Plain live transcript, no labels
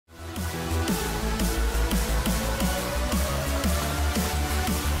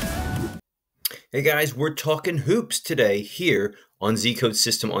Hey guys, we're talking hoops today here on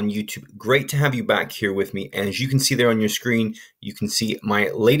ZCodeSystem on YouTube. Great to have you back here with me. And as you can see there on your screen, you can see my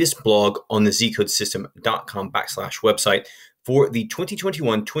latest blog on the ZCodeSystem.com/website for the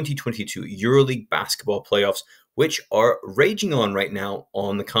 2021-2022 EuroLeague Basketball Playoffs, which are raging on right now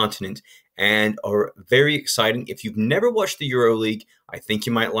on the continent and are very exciting. If you've never watched the EuroLeague, I think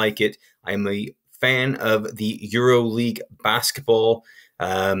you might like it. I'm a fan of the EuroLeague Basketball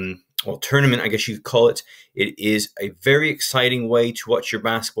tournament, I guess you could call it. It is a very exciting way to watch your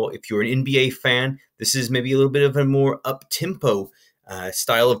basketball. If you're an NBA fan, this is maybe a little bit of a more up-tempo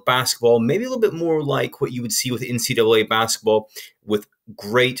style of basketball, maybe a little bit more like what you would see with NCAA basketball, with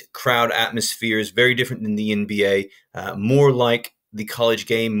great crowd atmospheres, very different than the NBA, more like the college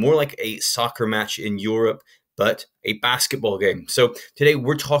game, more like a soccer match in Europe, but a basketball game. So today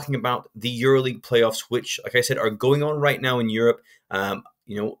we're talking about the EuroLeague playoffs, which, like I said, are going on right now in Europe.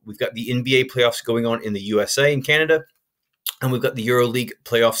 We've got the NBA playoffs going on in the USA and Canada, and we've got the EuroLeague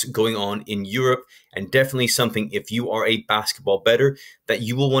playoffs going on in Europe, and definitely something, if you are a basketball bettor, that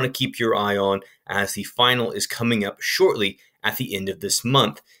you will want to keep your eye on as the final is coming up shortly at the end of this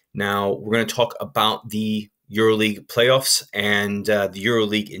month. Now, we're going to talk about the EuroLeague playoffs and the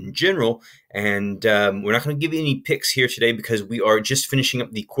EuroLeague in general, and we're not going to give you any picks here today because we are just finishing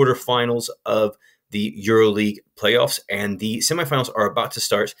up the quarterfinals of the EuroLeague playoffs, and the semifinals are about to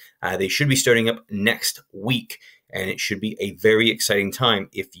start. They should be starting up next week, and it should be a very exciting time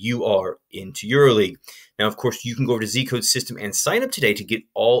if you are into EuroLeague. Now, of course, you can go over to ZCodeSystem and sign up today to get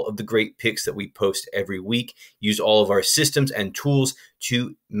all of the great picks that we post every week. Use all of our systems and tools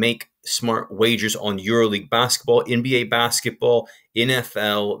to make smart wagers on EuroLeague basketball, NBA basketball,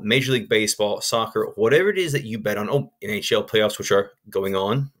 NFL, Major League Baseball, soccer, whatever it is that you bet on. Oh, NHL playoffs, which are going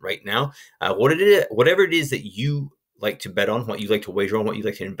on right now. Whatever it is that you like to bet on, what you like to wager on, what you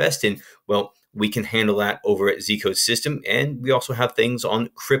like to invest in, well, we can handle that over at ZCodeSystem. And we also have things on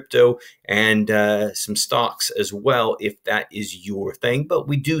crypto and some stocks as well, if that is your thing. But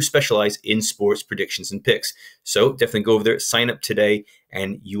we do specialize in sports predictions and picks. So definitely go over there, sign up today,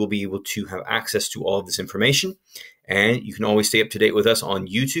 and you will be able to have access to all of this information. And you can always stay up to date with us on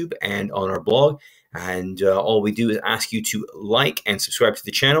YouTube and on our blog. And all we do is ask you to like and subscribe to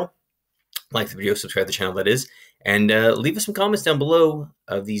the channel. Like the video, subscribe to the channel, that is. And leave us some comments down below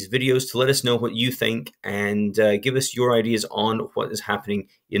of these videos to let us know what you think and give us your ideas on what is happening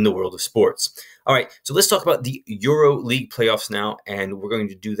in the world of sports. All right, so let's talk about the EuroLeague playoffs now, and we're going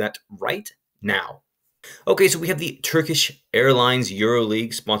to do that right now. Okay, so we have the Turkish Airlines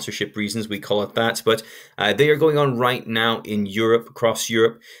EuroLeague, sponsorship reasons we call it that, but they are going on right now in Europe, across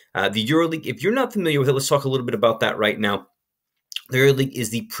Europe. The EuroLeague, if you're not familiar with it, let's talk a little bit about that right now. The EuroLeague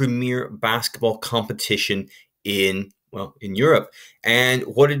is the premier basketball competition in Europe. And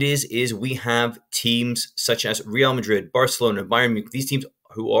what it is we have teams such as Real Madrid, Barcelona, Bayern Munich, these teams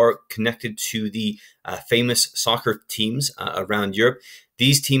who are connected to the famous soccer teams around Europe.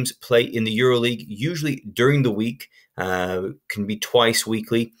 These teams play in the EuroLeague usually during the week, can be twice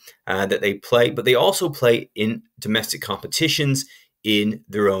weekly that they play, but they also play in domestic competitions in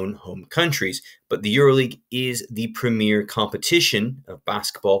their own home countries. But the EuroLeague is the premier competition of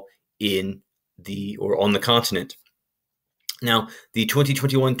basketball on the continent. Now, the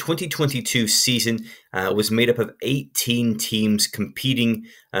 2021-2022 season was made up of 18 teams competing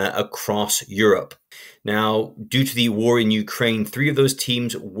across Europe. Now, due to the war in Ukraine, 3 of those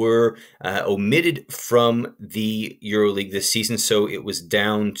teams were omitted from the EuroLeague this season, so it was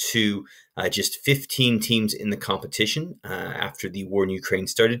down to just 15 teams in the competition after the war in Ukraine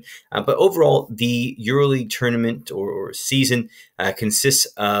started. But overall, the EuroLeague tournament or season consists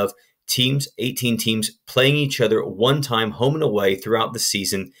of 18 teams playing each other one time home and away throughout the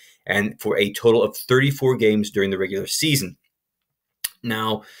season, and for a total of 34 games during the regular season.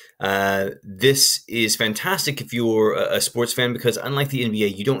 Now, this is fantastic if you're a sports fan, because unlike the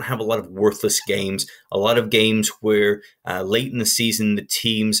NBA, you don't have a lot of worthless games, a lot of games where late in the season the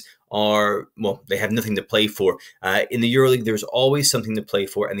teams they have nothing to play for. In the EuroLeague, there's always something to play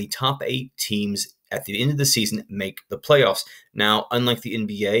for, and the top 8 teams at the end of the season make the playoffs. Now, unlike the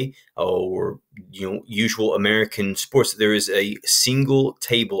NBA or usual American sports, there is a single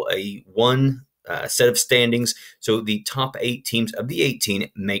table, one set of standings. So the top 8 teams of the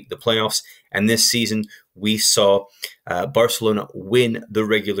 18 make the playoffs. And this season, we saw Barcelona win the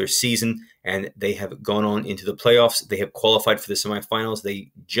regular season, and they have gone on into the playoffs. They have qualified for the semifinals.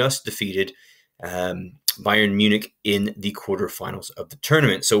 They just defeated Bayern Munich in the quarterfinals of the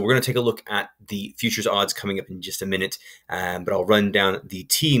tournament. So we're going to take a look at the futures odds coming up in just a minute, but I'll run down the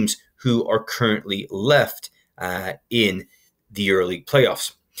teams who are currently left in the EuroLeague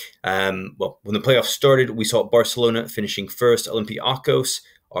playoffs. Well, when the playoffs started, we saw Barcelona finishing first, Olympiacos,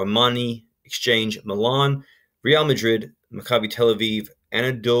 Armani, Exchange, Milan, Real Madrid, Maccabi Tel Aviv,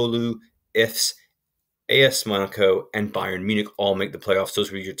 Anadolu Efes, AS Monaco, and Bayern Munich all make the playoffs.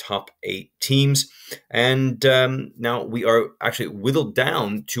 Those were your top 8 teams. And now we are actually whittled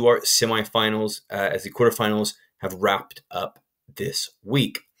down to our semifinals as the quarterfinals have wrapped up this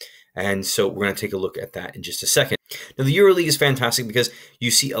week. And so we're going to take a look at that in just a second. Now, the EuroLeague is fantastic because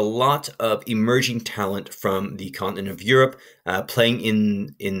you see a lot of emerging talent from the continent of Europe playing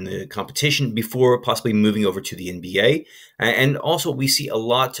in the competition before possibly moving over to the NBA. And also we see a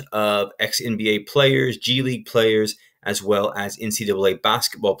lot of ex-NBA players, G League players, as well as NCAA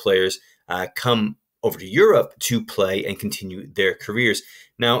basketball players come over to Europe to play and continue their careers.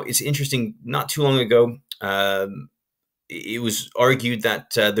 Now, it's interesting, not too long ago, it was argued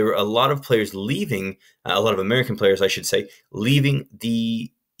that there were a lot of players leaving, a lot of American players, I should say, leaving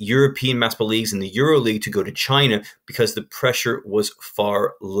the European basketball leagues and the EuroLeague to go to China because the pressure was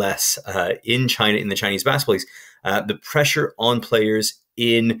far less in China, in the Chinese basketball leagues. The pressure on players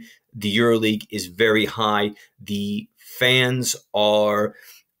in the EuroLeague is very high. The fans are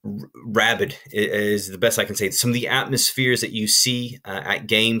rabid, is the best I can say. Some of the atmospheres that you see at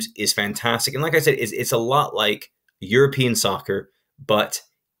games is fantastic. And like I said, it's a lot like European soccer, but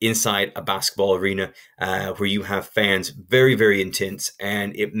inside a basketball arena where you have fans very, very intense,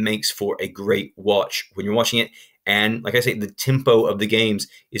 and it makes for a great watch when you're watching it. And like I say, the tempo of the games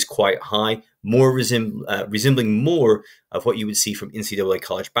is quite high, more resembling more of what you would see from NCAA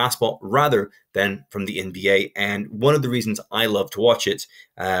college basketball rather than from the NBA. And one of the reasons I love to watch it,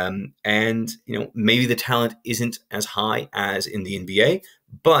 and maybe the talent isn't as high as in the NBA,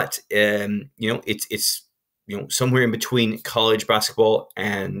 but it's somewhere in between college basketball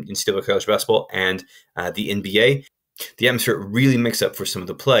and NCAA college basketball and the NBA. The atmosphere really makes up for some of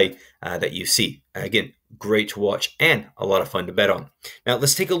the play that you see. Again, great to watch and a lot of fun to bet on. Now,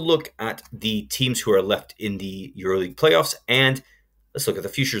 let's take a look at the teams who are left in the EuroLeague playoffs, and let's look at the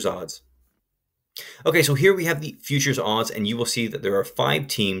futures odds. Okay, so here we have the futures odds, and you will see that there are 5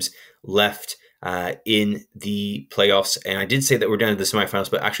 teams left in the playoffs. And I did say that we're down to the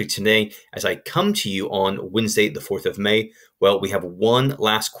semifinals, but actually today, as I come to you on Wednesday, the 4th of May, well, we have one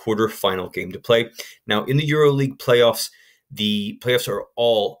last quarterfinal game to play. Now, in the EuroLeague playoffs, the playoffs are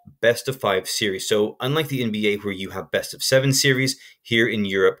all best of 5 series. So unlike the NBA where you have best of 7 series, here in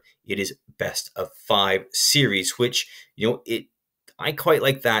Europe, it is best of 5 series, which, I quite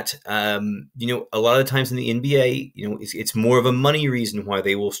like that. A lot of the times in the NBA, it's more of a money reason why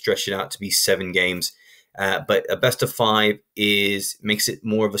they will stretch it out to be 7 games. But a best of 5 makes it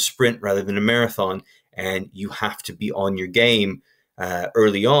more of a sprint rather than a marathon, and you have to be on your game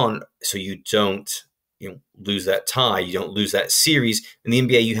early on so you don't lose that tie, you don't lose that series. In the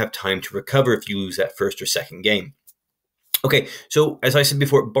NBA, you have time to recover if you lose that first or second game. Okay, so as I said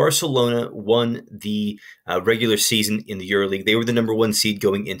before, Barcelona won the regular season in the EuroLeague. They were the number 1 seed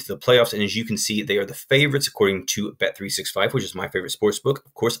going into the playoffs, and as you can see, they are the favorites according to Bet365, which is my favorite sports book.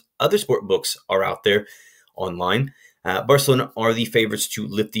 Of course, other sport books are out there online. Barcelona are the favorites to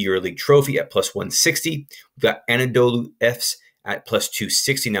lift the EuroLeague trophy at plus 160. We've got Anadolu Efes at plus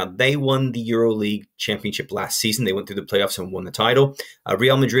 260. Now, they won the EuroLeague championship last season. They went through the playoffs and won the title.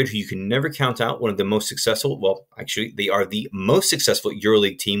 Real Madrid, who you can never count out, one of the most successful, well, actually, they are the most successful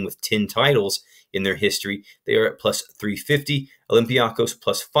EuroLeague team with 10 titles in their history. They are at plus 350. Olympiacos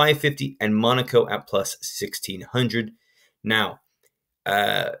plus 550, and Monaco at plus 1600. Now,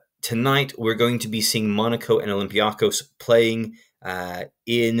 tonight, we're going to be seeing Monaco and Olympiacos playing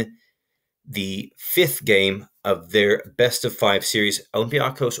in the 5th game of their best of 5 series.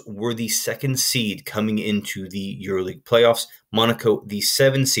 Olympiacos were the 2nd seed coming into the EuroLeague playoffs. Monaco, the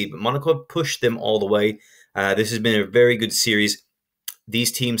 7th seed, but Monaco have pushed them all the way. This has been a very good series.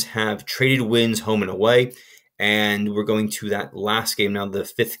 These teams have traded wins home and away, and we're going to that last game now, the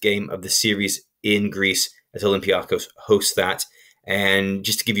 5th game of the series in Greece, as Olympiacos hosts that. And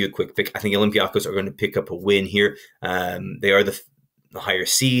just to give you a quick pick, I think Olympiacos are going to pick up a win here. They are the higher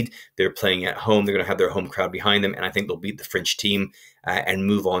seed. They're playing at home. They're going to have their home crowd behind them, and I think they'll beat the French team and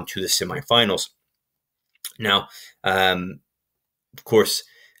move on to the semifinals. Now, of course,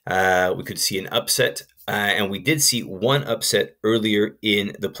 we could see an upset, and we did see one upset earlier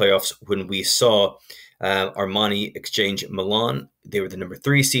in the playoffs when we saw Armani Exchange Milan. They were the number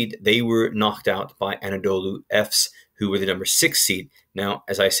 3 seed. They were knocked out by Anadolu Efes, who were the number 6 seed. Now,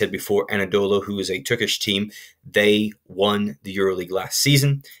 as I said before, Anadolu, who is a Turkish team, they won the EuroLeague last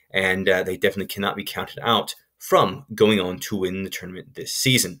season, and they definitely cannot be counted out from going on to win the tournament this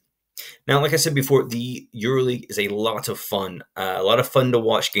season. Now, like I said before, the EuroLeague is a lot of fun. A lot of fun to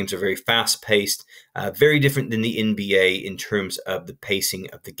watch. Games are very fast-paced, very different than the NBA in terms of the pacing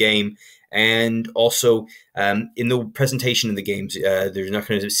of the game. And also, in the presentation of the games, there's not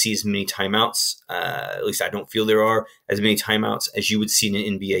going to see as many timeouts. At least I don't feel there are as many timeouts as you would see in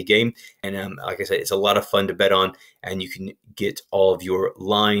an NBA game. And like I said, it's a lot of fun to bet on, and you can get all of your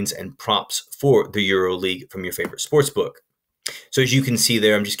lines and props for the EuroLeague from your favorite sportsbook. So as you can see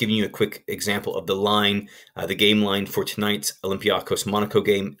there, I'm just giving you a quick example of the line, the game line for tonight's Olympiacos-Monaco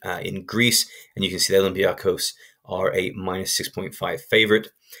game in Greece. And you can see that Olympiacos are a minus 6.5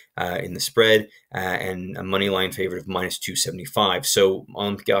 favorite in the spread and a money line favorite of minus 275. So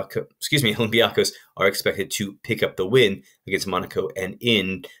Olympiacos are expected to pick up the win against Monaco and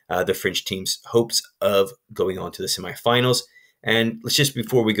in the French team's hopes of going on to the semifinals. And let's just,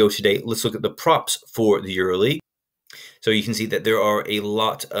 before we go today, let's look at the props for the EuroLeague. So you can see that there are a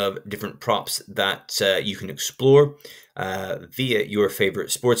lot of different props that you can explore via your favorite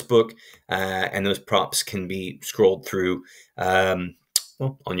sportsbook, and those props can be scrolled through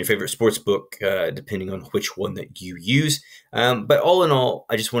on your favorite sportsbook, depending on which one that you use. But all in all,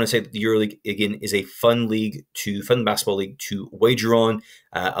 I just want to say that the EuroLeague, again, is a fun basketball league to wager on.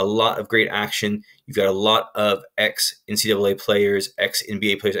 A lot of great action. You've got a lot of ex-NCAA players,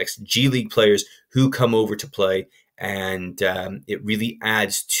 ex-NBA players, ex-G League players who come over to play. And it really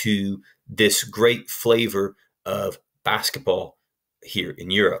adds to this great flavor of basketball here in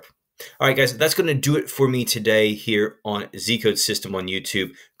Europe. All right, guys, that's going to do it for me today here on ZCodeSystem on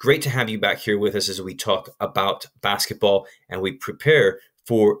YouTube. Great to have you back here with us as we talk about basketball and we prepare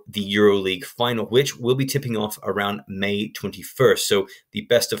for the EuroLeague final, which will be tipping off around May 21st. So the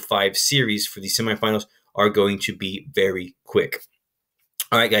best of 5 series for the semifinals are going to be very quick.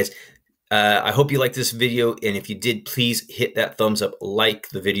 All right, guys. I hope you liked this video, and if you did, please hit that thumbs up, like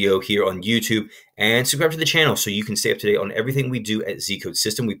the video here on YouTube, and subscribe to the channel so you can stay up to date on everything we do at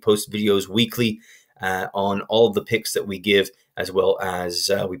ZCodeSystem. We post videos weekly on all of the picks that we give, as well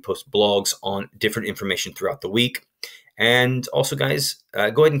as we post blogs on different information throughout the week. And also, guys,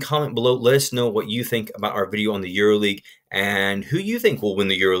 go ahead and comment below. Let us know what you think about our video on the EuroLeague and who you think will win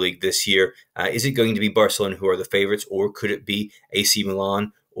the EuroLeague this year. Is it going to be Barcelona, who are the favorites, or could it be AC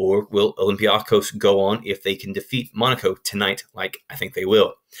Milan? Or will Olympiacos go on if they can defeat Monaco tonight, like I think they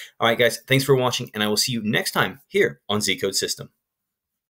will? All right, guys, thanks for watching, and I will see you next time here on ZCodeSystem.